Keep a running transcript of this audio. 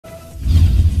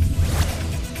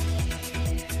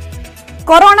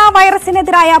Corona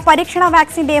വൈറസിനെതിരായ പരീക്ഷണ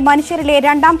വാക്സിന്റെ മനുഷ്യരിലെ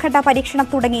രണ്ടാം ഘട്ട പരീക്ഷണം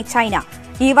തുടങ്ങി ചൈന.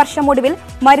 ഈ വർഷം ഒടുവിൽ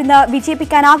മരുന്ന്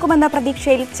വിജയിപ്പിക്കാനാകുമെന്ന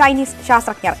പ്രതീക്ഷയിൽ ചൈനീസ്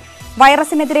ശാസ്ത്രജ്ഞർ.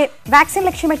 വൈറസിനെതിരെ വാക്സിൻ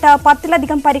ലക്ഷ്യമിട്ട്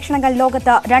 10-ലധികം പരീക്ഷണങ്ങൾ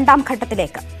ലോകത്ത് രണ്ടാം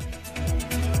ഘട്ടത്തിലേക്ക്.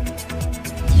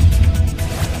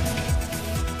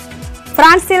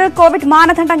 ഫ്രാൻസിൽ കോവിഡ്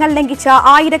മാനദണ്ഡങ്ങൾ ലംഘിച്ച്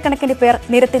ആയിരക്കണക്കിന് പേർ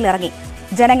നിരത്തിലിറങ്ങി.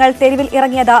 ജനങ്ങൾ തെരുവിൽ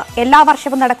ഇറങ്ങിയത് എല്ലാ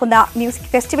വർഷവും നടക്കുന്ന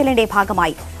മ്യൂസിക് ഫെസ്റ്റിവലിന്റെ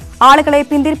ഭാഗമായി. ആളുകളെ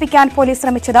പിന്തിരിപ്പിക്കാൻ പോലീസ്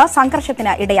ശ്രമിച്ചത്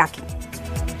സംഘർഷത്തിന് ഇടയാക്കി.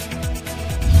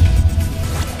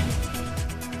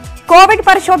 കോവിഡ്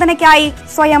പരിശോധനയ്ക്കായി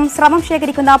സ്വയം ശ്രമം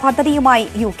ശേഖരിക്കുന്ന പദ്ധതിയുമായി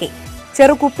UK.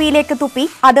 ചെറുകുപ്പിയിലേക്ക് തുപ്പി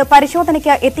അത്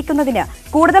പരിശോധനയ്ക്ക് എത്തിക്കുന്നതിന്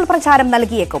കൂടുതൽ പ്രചാരം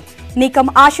നൽകിയേക്കും. നീക്കം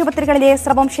ആശുപത്രികളിലെ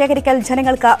സ്രവം ശേഖരിക്കൽ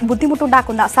ജനങ്ങൾക്ക്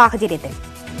ബുദ്ധിമുട്ടുണ്ടാക്കുന്ന സാഹചര്യത്തിൽ.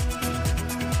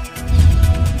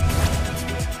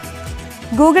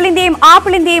 ഗൂഗിളിന്റെയും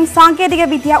ആപ്പിളിന്റെയും സാങ്കേതിക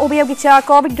വിദ്യ ഉപയോഗിച്ച്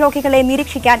കോവിഡ് രോഗികളെ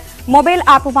നിരീക്ഷിക്കാൻ മൊബൈൽ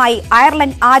ആപ്പുമായി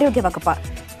അയർലൻഡ് ആരോഗ്യവകുപ്പ്.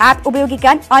 ആപ്പ്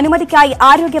ഉപയോഗിക്കാൻ അനുമതിക്കായി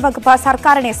ആരോഗ്യവകുപ്പ്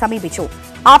സർക്കാരിനെ സമീപിച്ചു.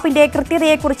 ആപ്പിന്റെ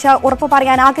കൃത്യതയെക്കുറിച്ച് ഉറപ്പു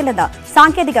പറയാനാകില്ലെന്ന്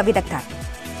സാങ്കേതിക വിദഗ്ധർ.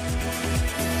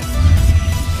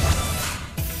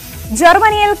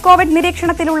 ജർമ്മനിയിൽ കോവിഡ്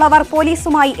നിരീക്ഷണത്തിലുള്ളവർ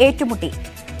പോലീസുമായി ഏറ്റുമുട്ടി.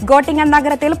 ഗോട്ടിംഗൻ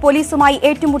നഗരത്തിൽ പോലീസുമായി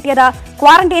ഏറ്റുമുട്ടിയത്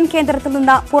ക്വാറന്റൈൻ കേന്ദ്രത്തിൽ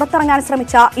നിന്ന് പുറത്തിറങ്ങാൻ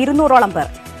ശ്രമിച്ച 200ഓളം പേർ.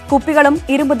 കുപ്പികളും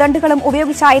ഇരുമ്പ് ദണ്ടുകളും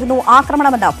ഉപയോഗിച്ചായിരുന്നു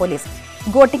ആക്രമണമെന്ന് പോലീസ്.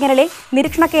 ഗോട്ടിങ്ങനിലെ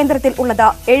നിരീക്ഷണ കേന്ദ്രത്തിൽ ഉള്ളത്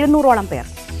 700ഓളം പേർ.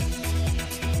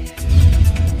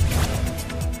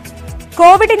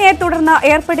 കോവിഡിനെ തുടർന്ന്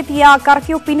ഏർപ്പെടുത്തിയ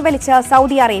കർഫ്യൂ പിൻവലിച്ച്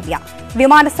സൗദി അറേബ്യ.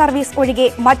 വിമാന സർവീസ് ഒഴികെ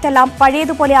മറ്റെല്ലാം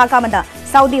പഴയതുപോലെയാകാമെന്ന്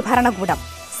സൗദി ഭരണകൂടം.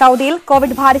 സൗദിയിൽ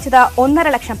കോവിഡ് ബാധിച്ചത്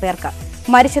 1.5 ലക്ഷം പേർക്ക്,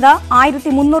 മരിച്ചത്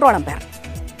 1300ഓളം പേർ.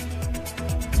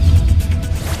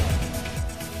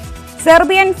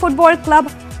 Serbian football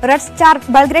club red star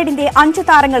ബെൽഗ്രേഡിന്റെ 5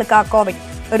 താരങ്ങൾക്ക് കോവിഡ്.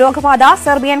 രോഗബാധ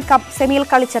സെർബിയൻ കപ്പ് സെമിയിൽ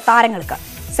കളിച്ച താരങ്ങൾക്ക്.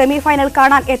 സെമി ഫൈനൽ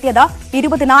കാണാൻ എത്തിയത്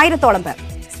 20,000ഓളം പേർ.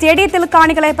 സ്റ്റേഡിയത്തിൽ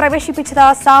കാണികളെ പ്രവേശിപ്പിച്ചത്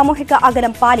സാമൂഹിക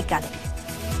അകലം പാലിക്കാതെ.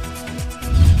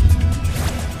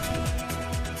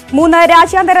 3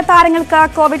 രാജ്യാന്തര താരങ്ങൾക്ക്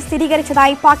കോവിഡ്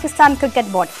സ്ഥിരീകരിച്ചതായി പാകിസ്ഥാൻ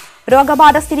ക്രിക്കറ്റ് ബോർഡ്.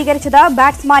 രോഗബാധ സ്ഥിരീകരിച്ചത്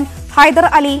batsman Hyder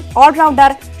Ali,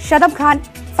 allrounder Shadab Khan,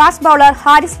 fast bowler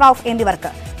Haris Rauf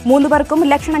എന്നിവർക്ക്. 3 പേർക്കും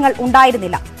ലക്ഷണങ്ങൾ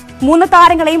ഉണ്ടായിരുന്നില്ല. 3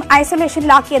 താരങ്ങളെയും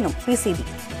ഐസൊലേഷനിലാക്കിയെന്നും PCB.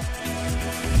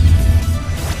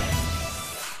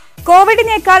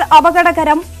 കോവിഡിനേക്കാൾ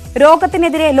അപകടകരം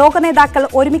രോഗത്തിനെതിരെ ലോക നേതാക്കൾ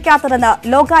ഒരുമിക്കാത്തതെന്ന്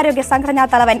ലോകാരോഗ്യ സംഘടനാ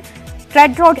തലവൻ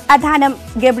ടെഡ്രോസ് അഥാനം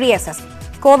ഗെബ്രിയേസസ്.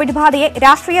 കോവിഡ് ബാധയെ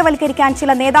രാഷ്ട്രീയവൽക്കരിക്കാൻ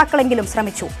ചില നേതാക്കളെങ്കിലും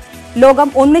ശ്രമിച്ചു. ലോകം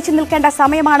ഒന്നിച്ചു നിൽക്കേണ്ട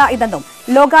സമയമാണ് ഇതെന്നും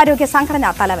ലോകാരോഗ്യ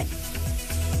സംഘടനാ തലവൻ.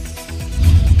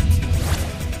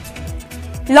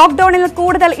 ലോക്ഡൌണിൽ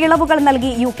കൂടുതൽ ഇളവുകൾ നൽകി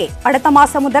UK. അടുത്ത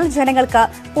മാസം മുതൽ ജനങ്ങൾക്ക്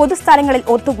പൊതുസ്ഥലങ്ങളിൽ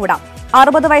ഒത്തുകൂടാം.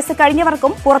 60 വയസ്സ്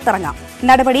കഴിഞ്ഞവർക്കും പുറത്തിറങ്ങാം.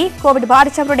 നടപടി കോവിഡ്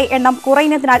ബാധിച്ചവരുടെ എണ്ണം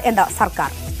കുറയുന്നതിനാൽ എന്ന് സർക്കാർ.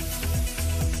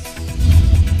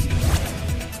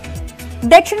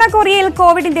 ദക്ഷിണ കൊറിയയിൽ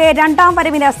കോവിഡിന്റെ രണ്ടാം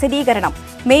വരവിന് സ്ഥിരീകരണം.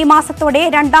 മെയ് മാസത്തോടെ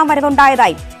രണ്ടാം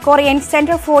വരവുണ്ടായതായി Korean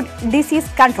centre for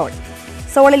disease control.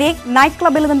 സോളിലെ night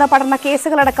ക്ലബിൽ നിന്ന് പടർന്ന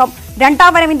കേസുകളടക്കം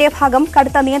രണ്ടാം വരവിന്റെ ഭാഗം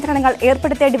കടുത്ത നിയന്ത്രണങ്ങൾ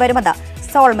ഏർപ്പെടുത്തേണ്ടി വരുമെന്ന്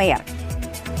സോൾ മേയർ.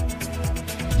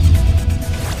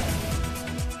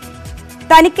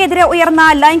 തനിക്കെതിരെ ഉയർന്ന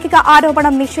ലൈംഗിക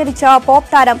ആരോപണം നിഷേധിച്ച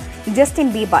പോപ്പ് താരം ജസ്റ്റിൻ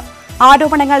ബീബർ.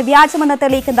 ആരോപണങ്ങൾ വ്യാജമെന്ന്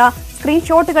തെളിയിക്കുന്ന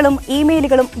സ്ക്രീൻഷോട്ടുകളും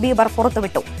ഇമെയിലുകളും ബീബർ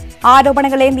പുറത്തുവിട്ടു.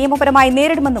 ആരോപണങ്ങളെ നിയമപരമായി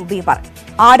നേരിടുമെന്നും ബീബർ.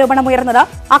 ആരോപണമുയർന്നത്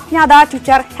അജ്ഞാത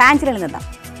ട്വിറ്റർ ഹാൻഡിലിൽ നിന്ന്.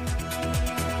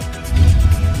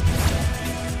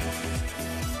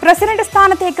 പ്രസിഡന്റ്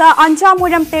സ്ഥാനത്തേക്ക് 5ാം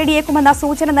ഊഴം തേടിയേക്കുമെന്ന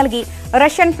സൂചന നൽകി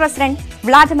റഷ്യൻ പ്രസിഡന്റ്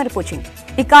വ്ളാഡിമിർ പുടിൻ.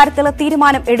 ഇക്കാര്യത്തിൽ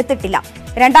തീരുമാനം എടുത്തിട്ടില്ല.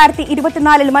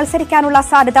 2024 മത്സരിക്കാനുള്ള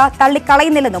സാധ്യത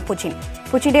തള്ളിക്കളയുന്നില്ലെന്നും പുടിൻ.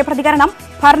 പുടിന്റെ പ്രതികരണം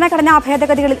ഭരണഘടനാ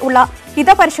ഭേദഗതികളിൽ ഉള്ള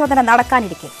ഹിതപരിശോധന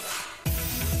നടക്കാനിരിക്കെ.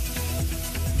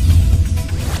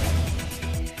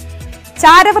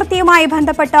 ചാരവൃത്തിയുമായി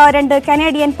ബന്ധപ്പെട്ട് 2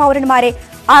 കനേഡിയൻ പൌരന്മാരെ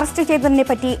അറസ്റ്റ്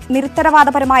ചെയ്തതിനെപ്പറ്റി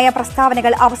നിരുത്തരവാദപരമായ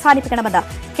പ്രസ്താവനകൾ അവസാനിപ്പിക്കണമെന്ന്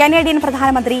കനേഡിയൻ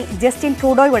പ്രധാനമന്ത്രി Justin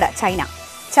ട്രൂഡോയോട് China.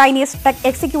 Chinese tech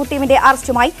എക്സിക്യൂട്ടീവിന്റെ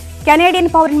അറസ്റ്റുമായി Canadian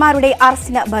പൌരന്മാരുടെ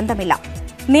അറസ്റ്റിന് ബന്ധമില്ല.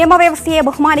 നിയമവ്യവസ്ഥയെ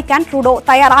ബഹുമാനിക്കാൻ ട്രൂഡോ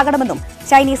തയ്യാറാകണമെന്നും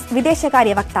ചൈനീസ്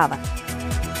വിദേശകാര്യ വക്താവ്.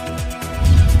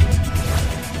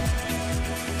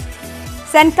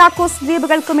 സെൻകാക്കുസ്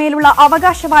ദ്വീപുകൾക്കുമേലുള്ള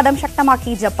അവകാശവാദം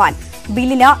ശക്തമാക്കി ജപ്പാൻ.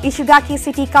 ബില്ലിന് ഇഷിഗാക്കി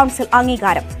സിറ്റി കൌൺസിൽ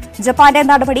അംഗീകാരം. ജപ്പാന്റെ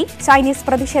നടപടി ചൈനീസ്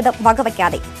പ്രതിഷേധം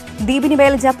വകവയ്ക്കാതെ.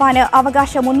 ദ്വീപിനുമേൽ ജപ്പാന്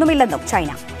അവകാശമൊന്നുമില്ലെന്നും ചൈന.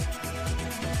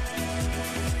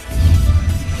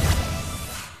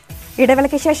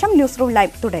 ഇടവേളയ്ക്ക് ശേഷം ന്യൂസ് റൂം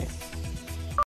ലൈവ് തുടരും.